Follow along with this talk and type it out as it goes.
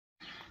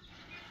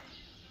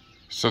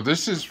So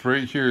this is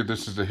right here.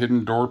 This is the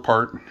hidden door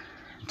part.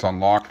 It's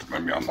unlocked.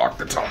 Let me unlock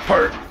the top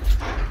part.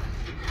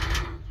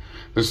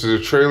 This is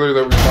a trailer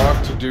that we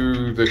bought to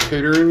do the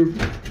catering.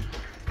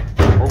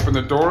 Open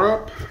the door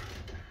up.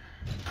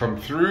 Come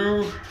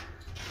through.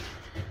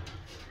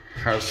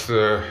 Has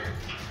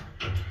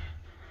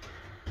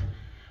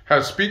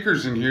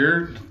speakers in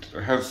here.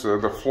 It has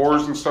the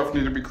floors and stuff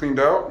need to be cleaned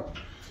out.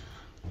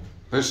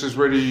 This is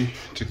ready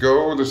to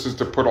go. This is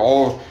to put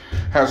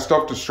has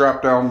stuff to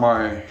strap down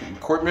my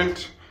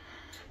equipment,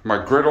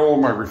 my griddle,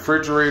 my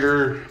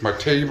refrigerator, my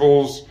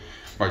tables,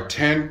 my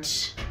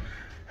tent.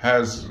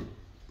 Has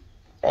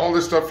all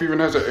this stuff, even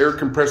has an air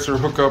compressor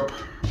hookup.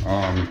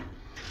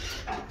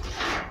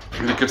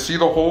 You can see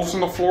the holes in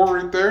the floor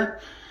right there,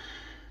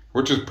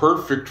 which is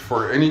perfect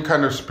for any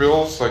kind of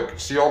spills. Like,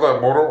 see all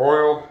that motor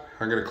oil?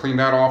 I'm gonna clean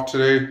that off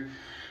today.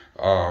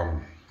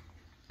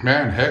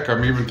 Man, heck,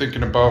 I'm even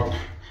thinking about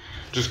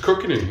just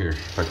cooking in here.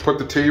 Like, put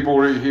the table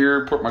right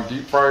here, put my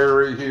deep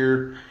fryer right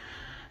here,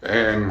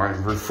 and my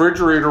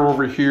refrigerator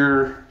over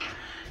here,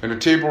 and a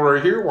table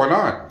right here. Why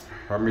not?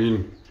 I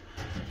mean,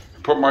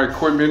 put my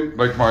equipment,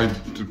 like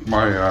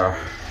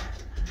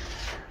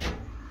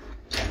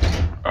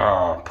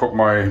put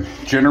my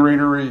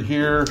generator right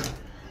here.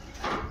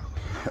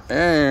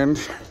 And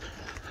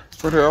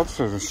what else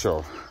does it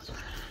show?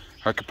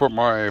 I could put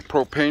my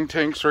propane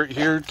tanks right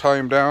here, tie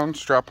them down,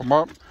 strap them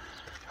up.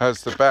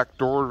 Has the back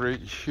door right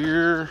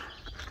here.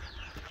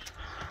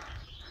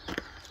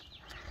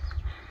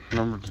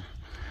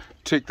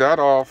 Take that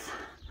off.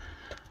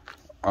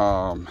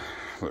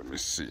 Let me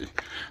see.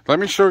 Let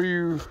me show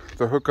you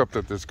the hookup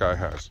that this guy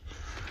has.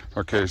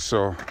 Okay,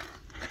 so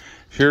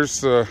here's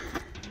the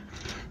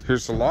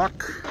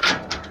lock.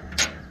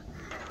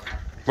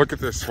 Look at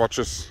this. Watch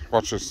this.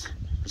 Watch this.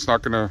 It's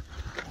not gonna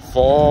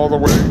fall the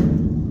way.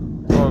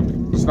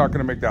 Well, it's not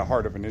gonna make that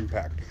hard of an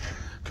impact.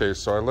 Okay,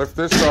 so I lift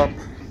this up.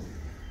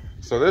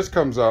 So this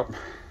comes up.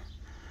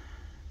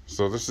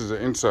 So this is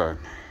the inside.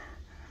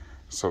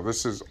 So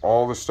this is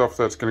all the stuff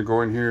that's gonna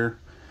go in here.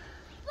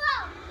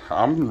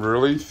 I'm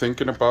really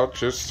thinking about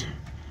just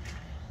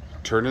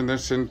turning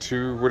this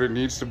into what it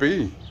needs to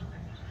be.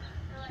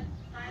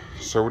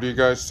 So what do you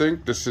guys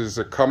think? This is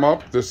a come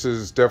up. This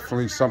is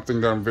definitely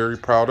something that I'm very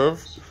proud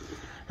of.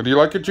 Do you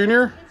like it,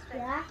 Junior?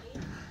 Yeah.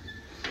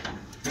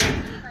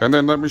 And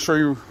then let me show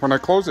you when I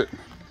close it.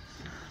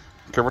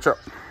 Okay, watch out.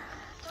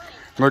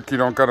 Look, you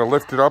don't gotta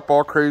lift it up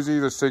all crazy.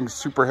 This thing's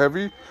super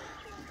heavy.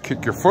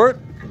 Kick your foot.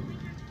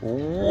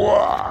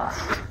 Wow.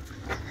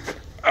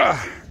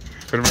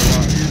 It'd be a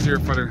lot easier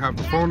if I didn't have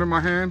the phone in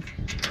my hand.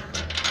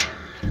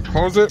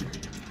 Close it.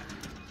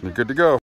 You're good to go.